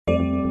Hello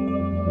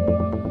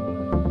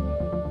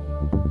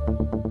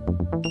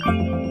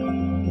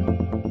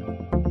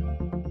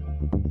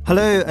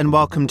and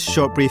welcome to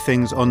Short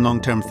Briefings on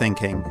Long-Term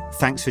Thinking.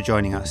 Thanks for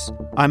joining us.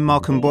 I'm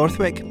Malcolm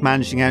Borthwick,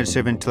 Managing Editor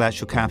of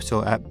Intellectual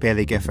Capital at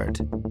Baillie Gifford.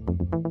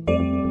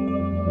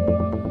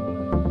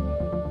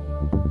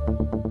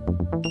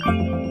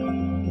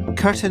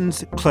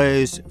 Curtains,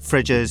 clothes,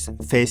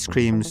 fridges, face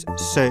creams,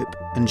 soap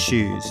and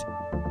shoes.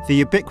 The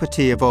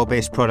ubiquity of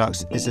oil-based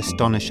products is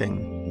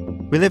astonishing.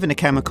 We live in a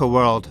chemical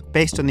world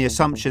based on the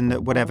assumption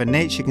that whatever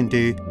nature can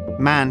do,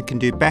 man can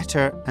do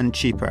better and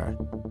cheaper.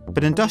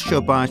 But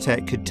industrial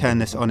biotech could turn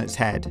this on its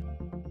head.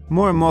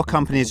 More and more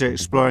companies are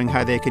exploring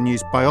how they can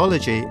use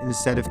biology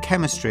instead of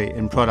chemistry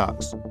in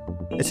products.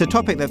 It's a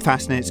topic that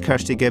fascinates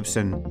Kirsty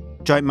Gibson,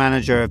 Joint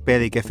Manager of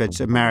Baillie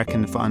Gifford's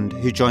American Fund,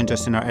 who joined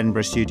us in our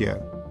Edinburgh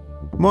studio.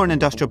 More on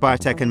industrial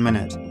biotech in a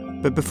minute,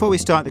 but before we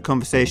start the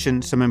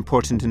conversation, some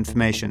important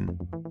information.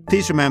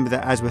 Please remember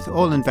that as with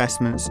all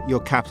investments, your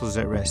capital is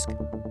at risk.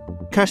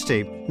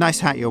 Kirsty, nice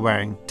hat you're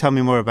wearing. Tell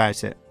me more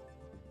about it.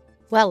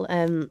 Well,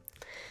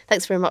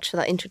 thanks very much for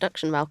that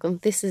introduction, Malcolm.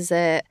 This is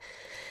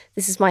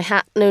my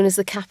hat known as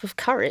the Cap of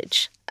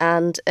Courage,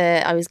 and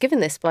I was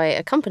given this by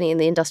a company in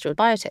the industrial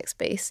biotech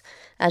space.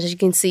 And as you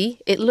can see,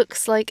 it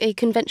looks like a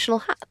conventional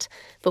hat.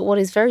 But what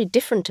is very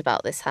different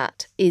about this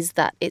hat is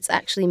that it's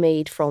actually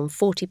made from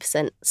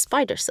 40%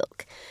 spider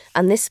silk.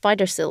 And this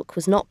spider silk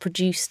was not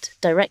produced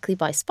directly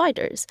by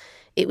spiders.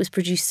 It was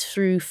produced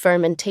through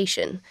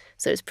fermentation.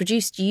 So it's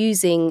produced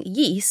using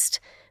yeast,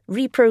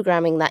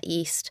 reprogramming that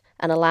yeast,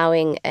 and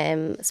allowing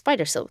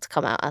spider silk to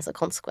come out as a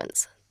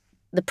consequence.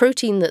 The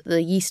protein that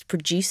the yeast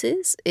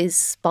produces is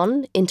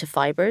spun into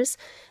fibres,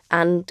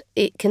 and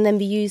it can then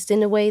be used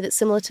in a way that's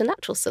similar to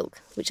natural silk,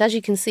 which, as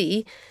you can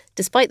see,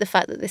 despite the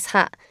fact that this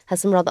hat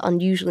has some rather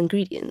unusual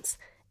ingredients,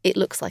 it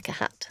looks like a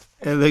hat.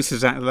 It looks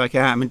exactly like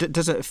a hat. I mean,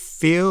 does it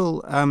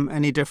feel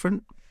any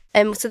different?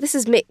 So this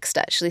is mixed,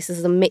 actually. This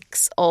is a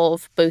mix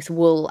of both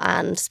wool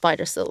and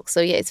spider silk.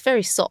 So yeah, it's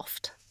very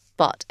soft,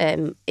 but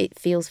it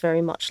feels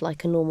very much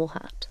like a normal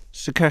hat.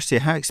 So Kirsty,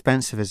 how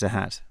expensive is a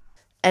hat?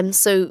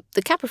 So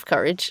the Cap of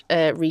Courage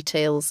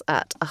retails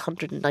at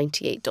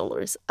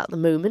 $198 at the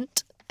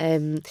moment.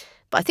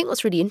 But I think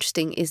what's really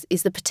interesting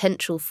is the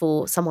potential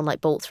for someone like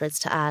Bolt Threads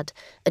to add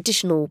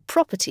additional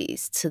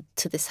properties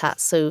to this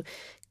hat. So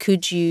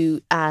could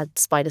you add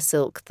spider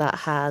silk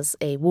that has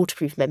a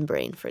waterproof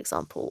membrane, for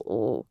example?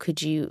 Or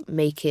could you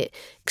make it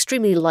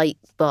extremely light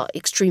but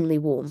extremely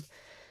warm?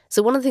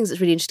 So one of the things that's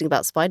really interesting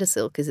about spider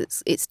silk is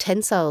its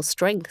tensile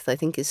strength, I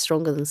think, is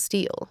stronger than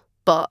steel.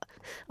 But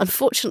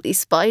unfortunately,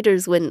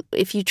 spiders,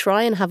 if you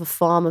try and have a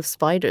farm of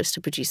spiders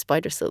to produce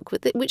spider silk,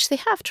 which they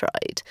have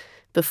tried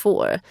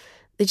before,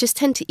 they just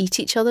tend to eat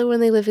each other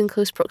when they live in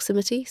close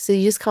proximity. So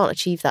you just can't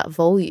achieve that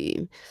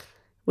volume.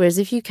 Whereas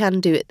if you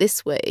can do it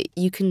this way,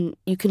 you can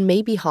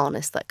maybe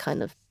harness that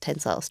kind of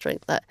tensile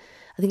strength. That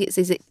I think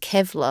is it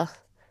Kevlar?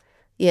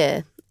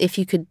 Yeah. If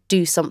you could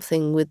do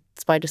something with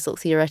spider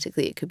silk,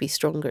 theoretically, it could be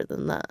stronger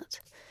than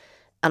that.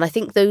 And I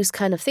think those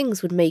kind of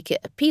things would make it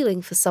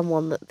appealing for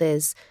someone that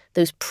those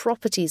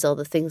properties are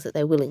the things that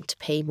they're willing to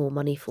pay more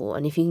money for.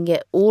 And if you can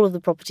get all of the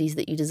properties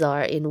that you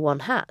desire in one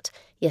hat,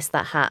 yes,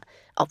 that hat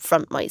up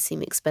front might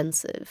seem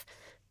expensive,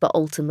 but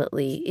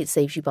ultimately it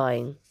saves you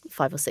buying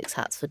 5 or 6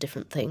 hats for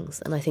different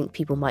things. And I think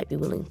people might be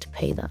willing to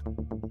pay that.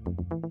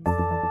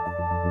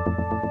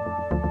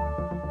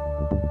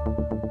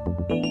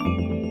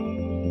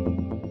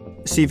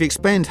 So you've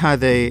explained how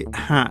the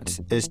hat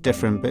is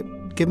different, but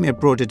give me a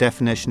broader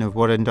definition of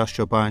what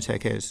industrial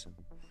biotech is.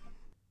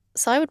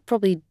 So I would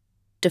probably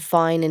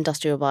define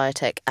industrial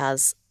biotech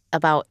as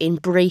about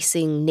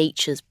embracing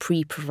nature's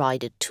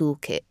pre-provided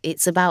toolkit.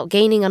 It's about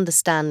gaining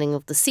understanding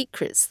of the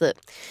secrets that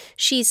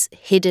she's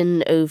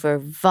hidden over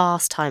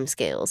vast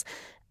timescales,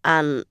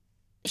 and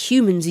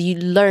humans are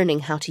learning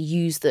how to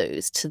use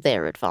those to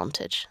their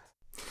advantage.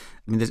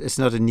 I mean, it's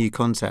not a new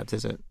concept,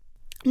 is it?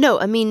 No,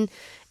 I mean,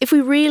 if we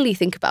really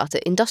think about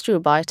it,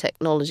 industrial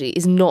biotechnology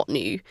is not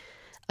new.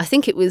 I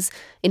think it was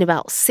in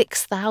about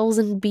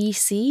 6,000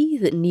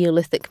 BC that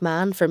Neolithic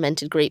man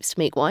fermented grapes to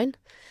make wine.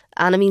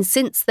 And I mean,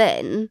 since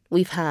then,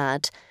 we've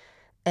had,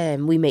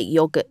 we make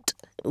yogurt,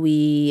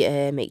 we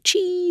make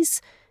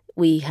cheese,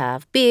 we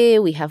have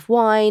beer, we have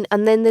wine.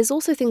 And then there's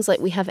also things like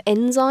we have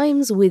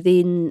enzymes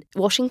within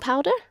washing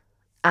powder.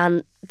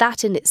 And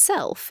that in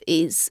itself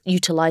is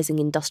utilising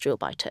industrial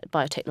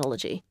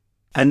biotechnology.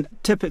 And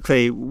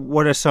typically,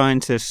 what are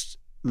scientists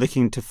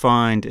looking to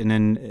find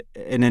in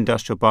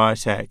industrial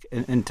biotech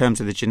in terms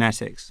of the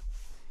genetics?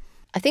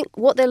 I think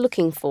what they're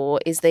looking for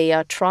is they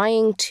are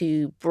trying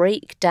to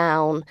break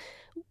down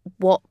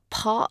what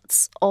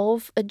parts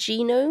of a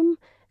genome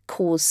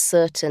cause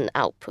certain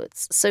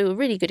outputs. So a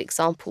really good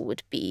example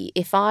would be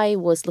if I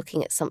was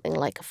looking at something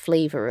like a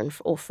flavour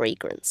or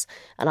fragrance,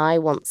 and I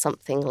want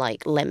something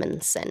like lemon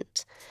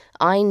scent,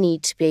 I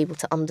need to be able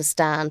to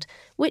understand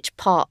which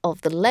part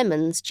of the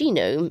lemon's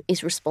genome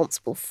is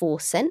responsible for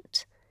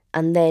scent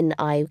And then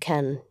I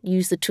can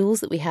use the tools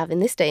that we have in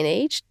this day and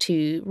age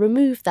to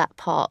remove that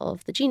part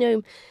of the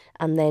genome,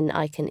 and then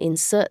I can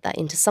insert that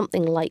into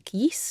something like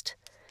yeast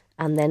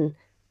and then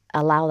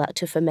allow that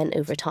to ferment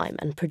over time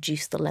and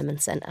produce the lemon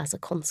scent as a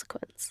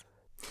consequence.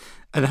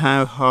 And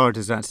how hard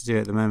is that to do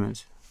at the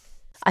moment?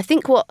 I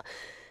think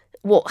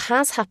what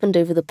has happened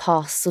over the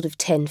past sort of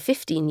 10,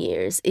 15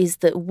 years is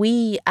that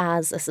we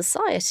as a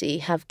society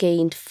have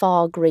gained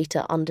far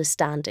greater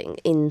understanding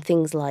in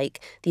things like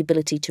the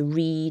ability to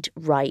read,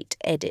 write,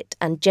 edit,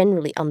 and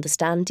generally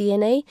understand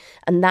DNA.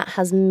 And that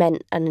has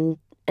meant an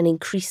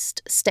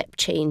increased step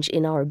change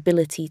in our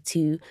ability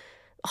to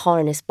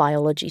harness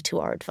biology to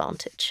our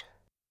advantage.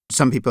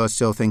 Some people are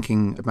still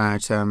thinking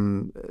about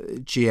GM,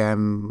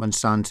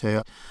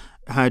 Monsanto.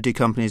 How do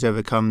companies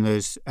overcome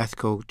those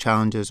ethical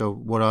challenges, or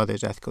what are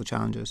those ethical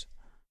challenges?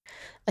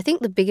 I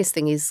think the biggest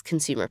thing is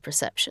consumer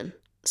perception.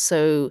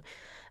 So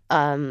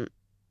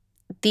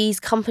these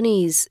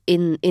companies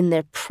in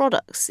their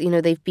products,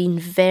 they've been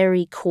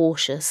very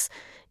cautious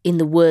in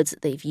the words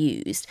that they've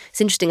used.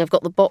 It's interesting, I've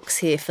got the box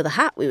here for the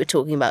hat we were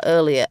talking about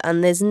earlier,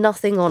 and there's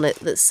nothing on it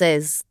that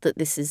says that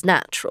this is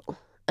natural.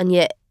 And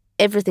yet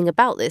everything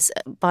about this,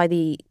 by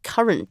the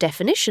current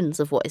definitions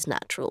of what is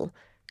natural,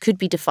 could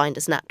be defined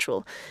as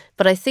natural.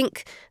 But I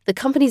think the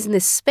companies in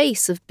this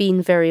space have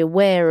been very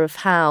aware of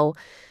how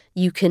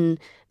people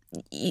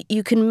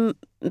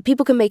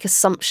can make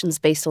assumptions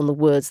based on the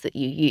words that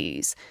you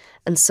use.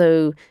 And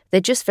so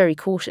they're just very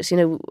cautious.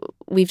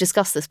 We've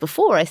discussed this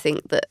before, I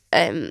think, that,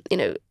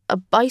 a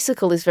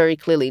bicycle is very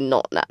clearly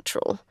not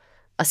natural.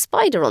 A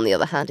spider, on the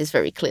other hand, is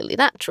very clearly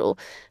natural.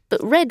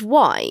 But red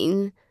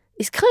wine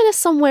is kind of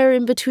somewhere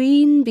in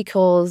between,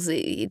 because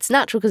it's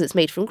natural because it's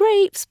made from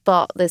grapes,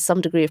 but there's some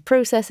degree of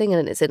processing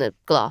and it's in a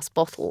glass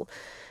bottle.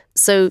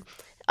 So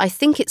I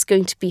think it's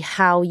going to be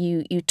how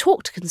you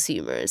talk to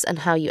consumers and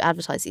how you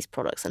advertise these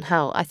products, and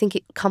how I think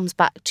it comes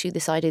back to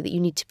this idea that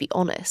you need to be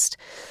honest.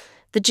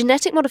 The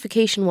genetic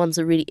modification one's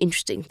a really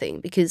interesting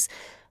thing, because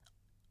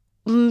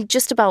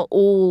just about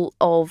all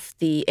of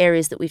the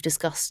areas that we've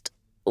discussed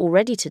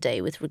already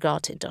today with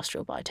regard to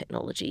industrial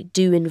biotechnology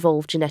do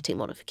involve genetic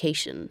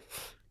modification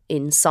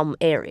in some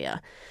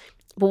area.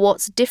 But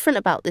what's different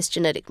about this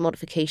genetic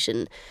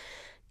modification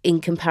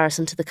in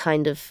comparison to the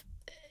kind of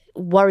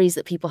worries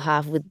that people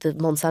have with the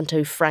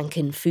Monsanto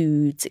Franken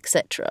foods,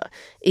 etc.,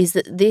 is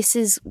that this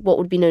is what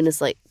would be known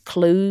as like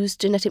closed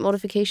genetic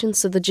modification.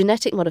 So the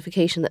genetic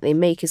modification that they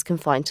make is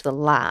confined to the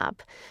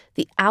lab.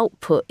 The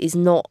output is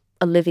not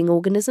a living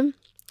organism.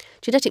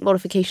 Genetic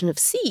modification of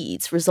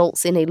seeds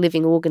results in a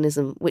living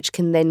organism which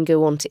can then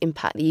go on to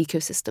impact the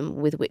ecosystem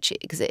with which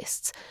it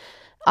exists.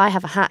 I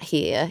have a hat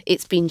here.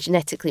 It's been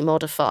genetically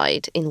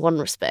modified in one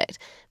respect,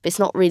 but it's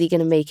not really going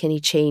to make any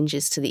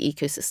changes to the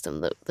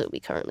ecosystem that we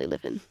currently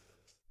live in.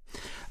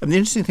 And the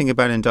interesting thing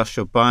about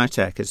industrial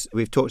biotech is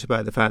we've talked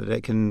about the fact that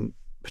it can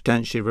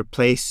potentially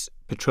replace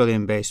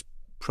petroleum-based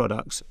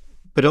products,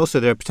 but also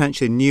there are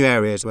potentially new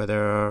areas where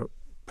there are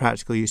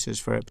practical uses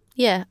for it.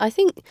 Yeah, I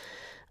think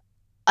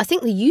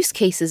the use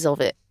cases of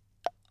it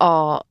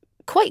are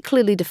quite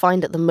clearly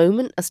defined at the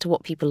moment as to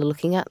what people are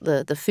looking at,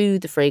 the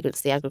food, the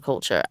fragrance, the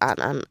agriculture,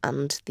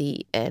 and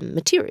the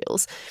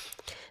materials.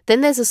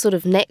 Then there's a sort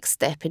of next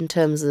step in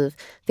terms of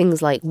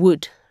things like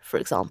wood, for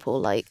example.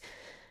 Like,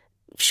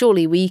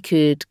 surely we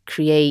could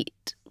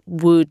create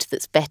wood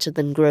that's better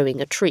than growing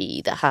a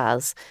tree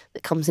that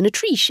comes in a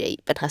tree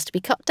shape and has to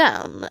be cut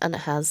down, and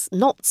it has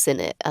knots in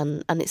it,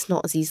 and it's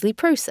not as easily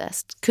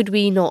processed. Could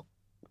we not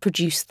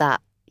produce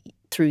that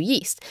through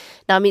yeast?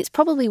 Now, I mean, it's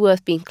probably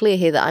worth being clear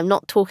here that I'm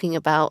not talking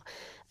about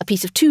a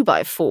piece of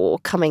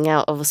 2x4 coming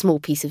out of a small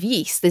piece of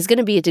yeast. There's going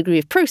to be a degree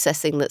of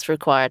processing that's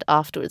required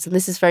afterwards. And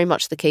this is very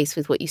much the case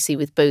with what you see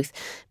with both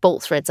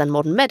Bolt Threads and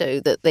Modern Meadow,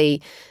 that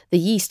the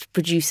yeast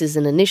produces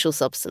an initial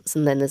substance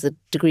and then there's a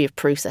degree of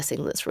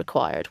processing that's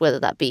required, whether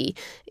that be,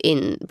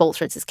 in Bolt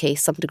Threads'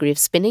 case, some degree of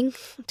spinning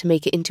to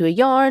make it into a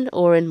yarn,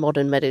 or in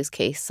Modern Meadow's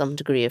case, some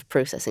degree of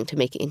processing to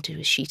make it into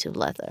a sheet of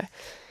leather.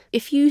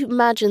 If you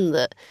imagine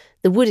that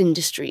the wood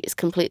industry is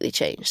completely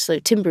changed, so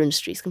timber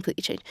industry is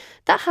completely changed,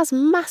 that has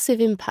massive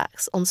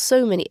impacts on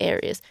so many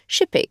areas.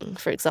 Shipping,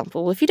 for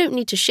example. If you don't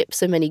need to ship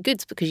so many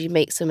goods because you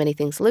make so many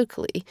things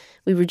locally,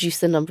 we reduce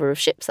the number of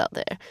ships out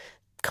there.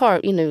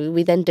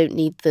 We then don't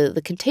need the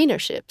container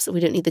ships. We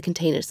don't need the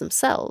containers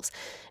themselves.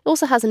 It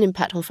also has an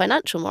impact on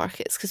financial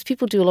markets because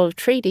people do a lot of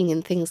trading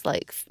in things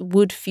like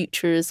wood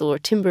futures or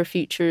timber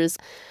futures.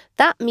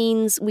 That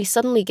means we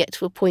suddenly get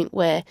to a point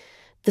where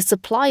the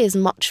supply is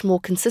much more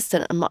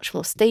consistent and much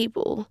more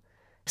stable.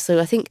 So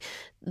I think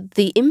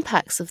the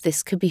impacts of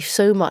this could be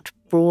so much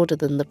broader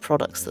than the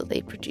products that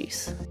they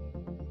produce.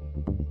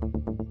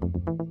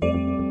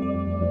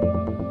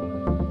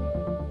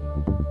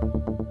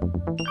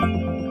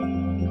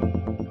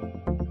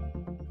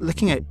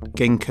 Looking at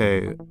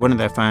Ginkgo, one of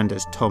their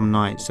founders, Tom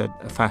Knight's a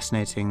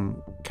fascinating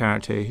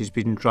character who's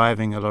been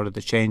driving a lot of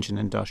the change in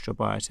industrial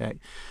biotech.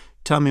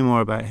 Tell me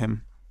more about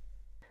him.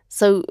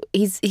 So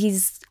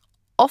he's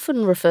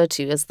often referred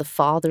to as the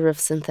father of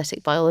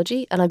synthetic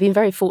biology. And I've been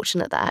very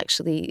fortunate that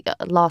actually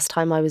last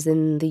time I was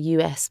in the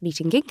US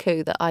meeting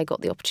Ginkgo that I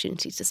got the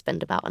opportunity to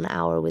spend about an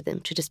hour with him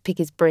to just pick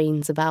his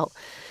brains about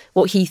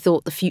what he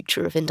thought the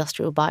future of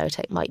industrial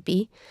biotech might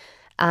be.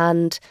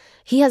 And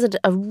he has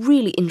a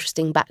really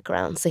interesting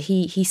background. So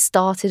he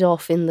started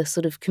off in the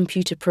sort of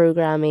computer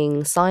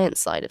programming science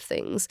side of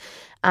things.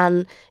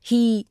 And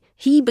he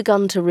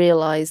begun to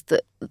realize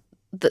that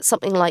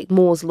something like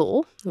Moore's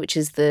law, which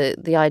is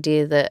the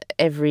idea that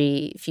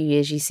every few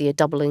years you see a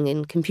doubling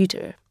in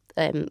computer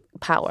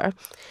power,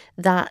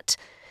 that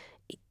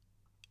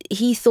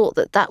he thought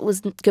that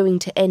was going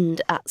to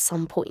end at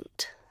some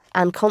point.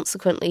 And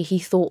consequently, he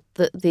thought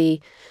that the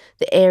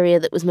area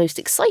that was most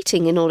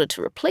exciting in order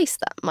to replace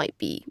that might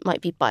be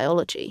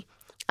biology.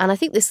 And I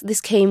think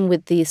this came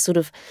with the sort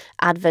of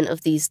advent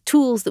of these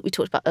tools that we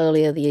talked about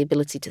earlier, the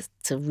ability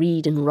to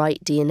read and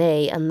write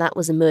DNA, and that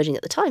was emerging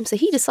at the time. So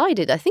he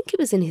decided, I think it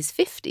was in his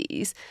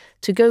 50s,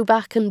 to go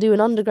back and do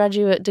an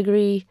undergraduate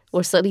degree,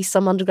 or at least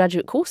some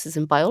undergraduate courses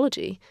in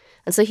biology.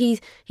 And so he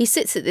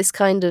sits at this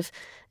kind of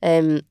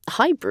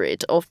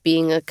hybrid of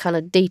being a kind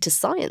of data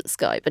science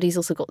guy, but he's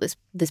also got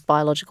this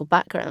biological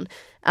background.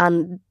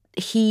 And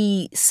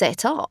he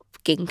set up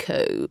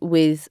Ginkgo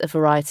with a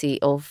variety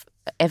of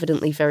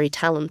evidently very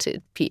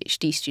talented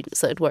PhD students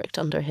that had worked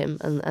under him,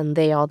 and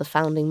they are the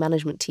founding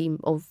management team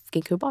of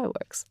Ginkgo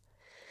Bioworks.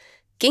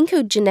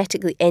 Ginkgo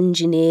genetically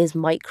engineers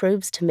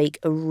microbes to make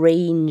a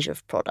range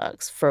of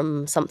products,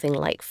 from something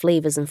like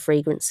flavors and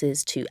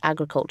fragrances to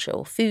agriculture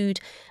or food,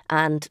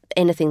 and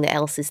anything that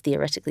else is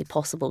theoretically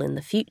possible in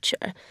the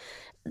future.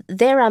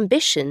 Their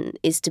ambition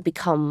is to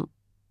become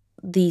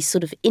the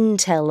sort of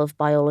Intel of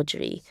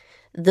biology,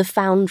 the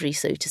foundry,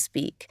 so to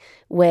speak,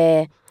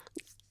 where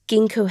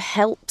Ginkgo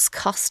helps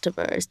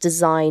customers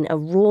design a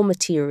raw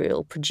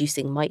material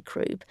producing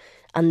microbe,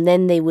 and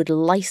then they would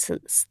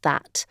license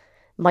that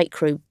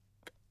microbe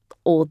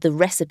or the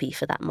recipe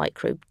for that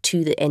microbe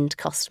to the end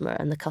customer,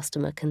 and the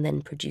customer can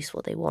then produce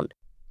what they want.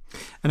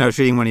 And I was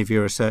reading one of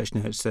your research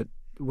notes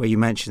where you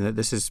mentioned that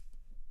this is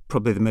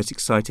probably the most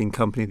exciting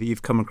company that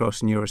you've come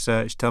across in your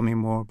research. Tell me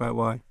more about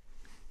why.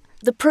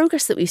 The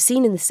progress that we've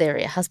seen in this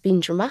area has been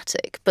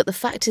dramatic, but the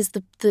fact is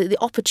the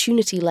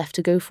opportunity left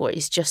to go for it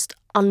is just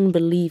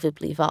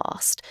unbelievably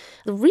vast.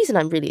 The reason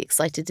I'm really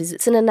excited is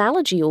it's an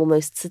analogy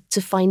almost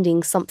to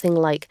finding something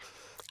like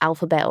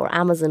Alphabet or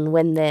Amazon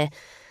when they're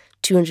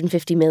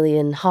 $250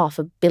 million,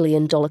 $500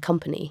 million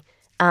company,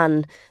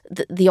 and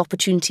the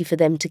opportunity for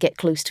them to get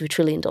close to $1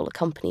 trillion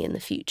company in the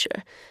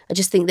future. I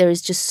just think there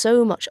is just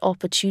so much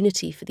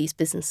opportunity for these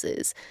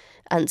businesses,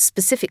 and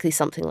specifically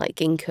something like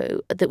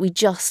Ginkgo, that we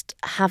just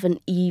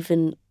haven't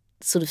even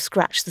sort of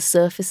scratched the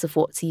surface of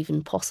what's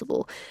even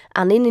possible.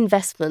 And in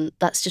investment,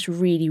 that's just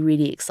really,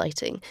 really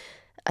exciting.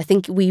 I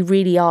think we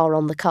really are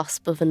on the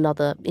cusp of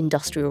another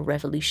industrial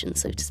revolution,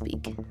 so to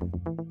speak.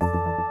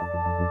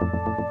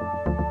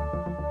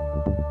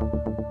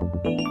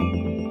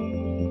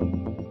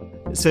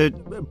 So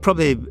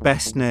probably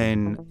best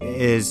known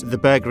is the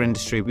burger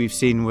industry. We've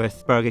seen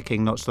with Burger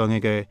King not so long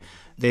ago,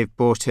 they've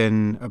brought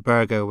in a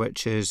burger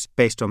which is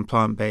based on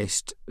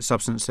plant-based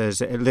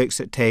substances. It looks,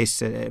 it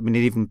tastes, it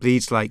even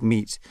bleeds like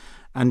meat.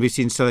 And we've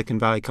seen Silicon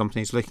Valley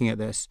companies looking at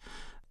this.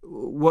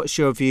 What's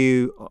your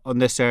view on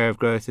this area of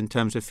growth in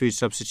terms of food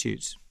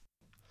substitutes?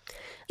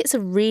 It's a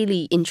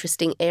really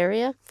interesting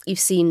area. You've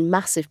seen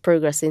massive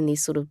progress in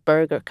these sort of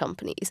burger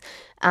companies.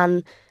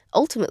 And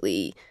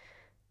ultimately,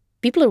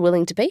 people are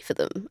willing to pay for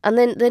them. And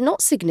then they're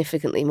not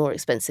significantly more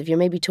expensive. You're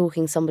maybe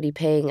talking somebody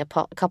paying a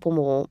couple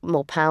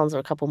more pounds or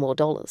a couple more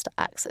dollars to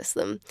access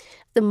them.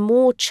 The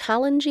more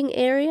challenging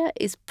area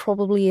is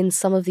probably in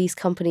some of these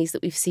companies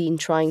that we've seen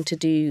trying to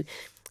do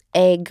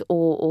egg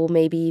or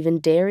maybe even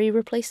dairy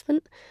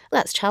replacement.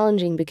 That's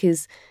challenging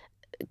because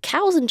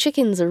cows and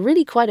chickens are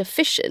really quite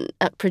efficient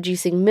at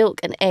producing milk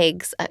and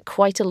eggs at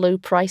quite a low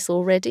price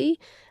already.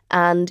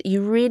 And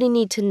you really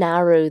need to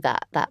narrow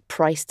that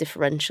price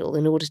differential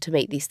in order to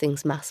make these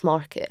things mass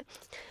market.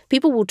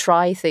 People will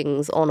try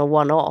things on a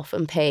one-off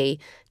and pay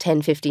 $10,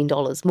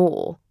 $15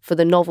 more for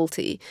the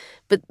novelty.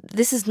 But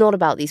this is not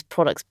about these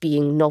products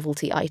being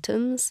novelty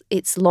items.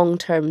 It's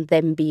long-term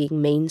them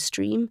being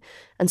mainstream.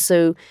 And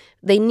so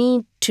they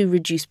need to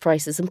reduce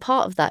prices. And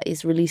part of that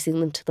is releasing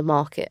them to the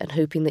market and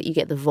hoping that you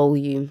get the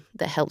volume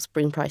that helps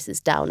bring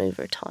prices down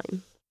over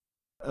time.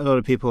 A lot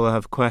of people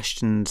have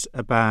questions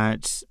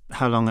about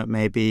how long it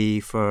may be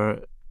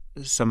for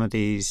some of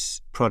these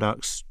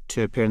products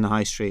to appear in the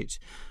high street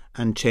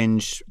and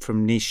change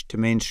from niche to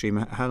mainstream.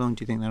 How long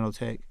do you think that'll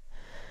take?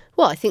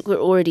 Well, I think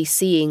we're already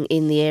seeing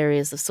in the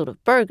areas of sort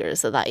of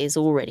burgers that is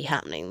already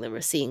happening, that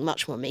we're seeing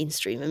much more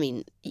mainstream. I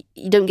mean,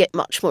 you don't get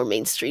much more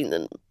mainstream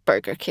than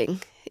Burger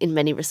King in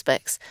many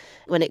respects.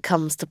 When it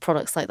comes to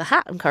products like the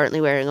hat I'm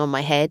currently wearing on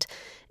my head,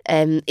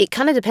 it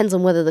kind of depends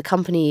on whether the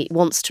company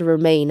wants to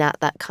remain at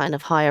that kind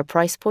of higher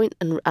price point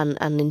and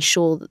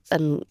ensure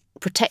and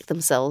protect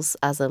themselves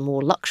as a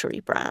more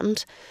luxury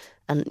brand,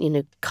 and, you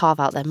know, carve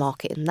out their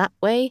market in that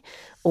way,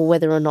 or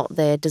whether or not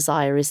their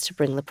desire is to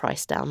bring the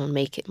price down and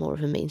make it more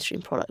of a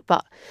mainstream product.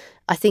 But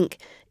I think,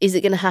 is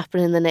it going to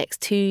happen in the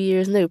next 2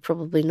 years? No,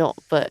 probably not.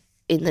 But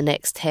in the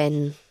next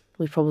 10,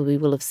 we probably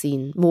will have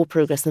seen more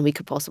progress than we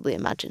could possibly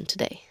imagine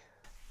today.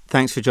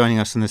 Thanks for joining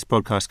us on this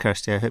podcast,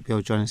 Kirsty. I hope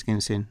you'll join us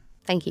again soon.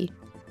 Thank you.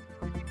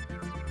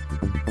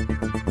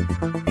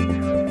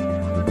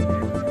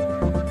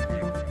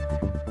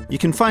 You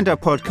can find our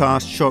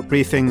podcast, Short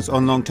Briefings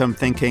on Long-Term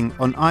Thinking,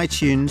 on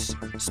iTunes,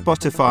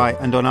 Spotify,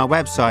 and on our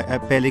website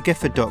at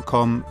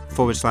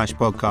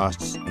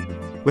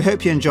baileygifford.com/podcasts. We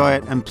hope you enjoy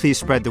it, and please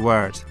spread the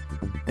word.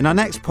 In our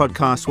next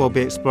podcast, we'll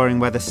be exploring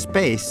whether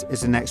space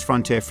is the next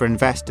frontier for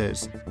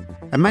investors.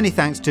 And many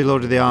thanks to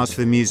Lord of the Isles for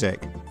the music.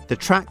 The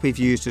track we've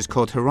used is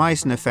called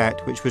Horizon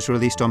Effect, which was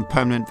released on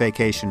Permanent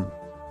Vacation.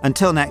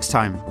 Until next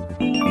time.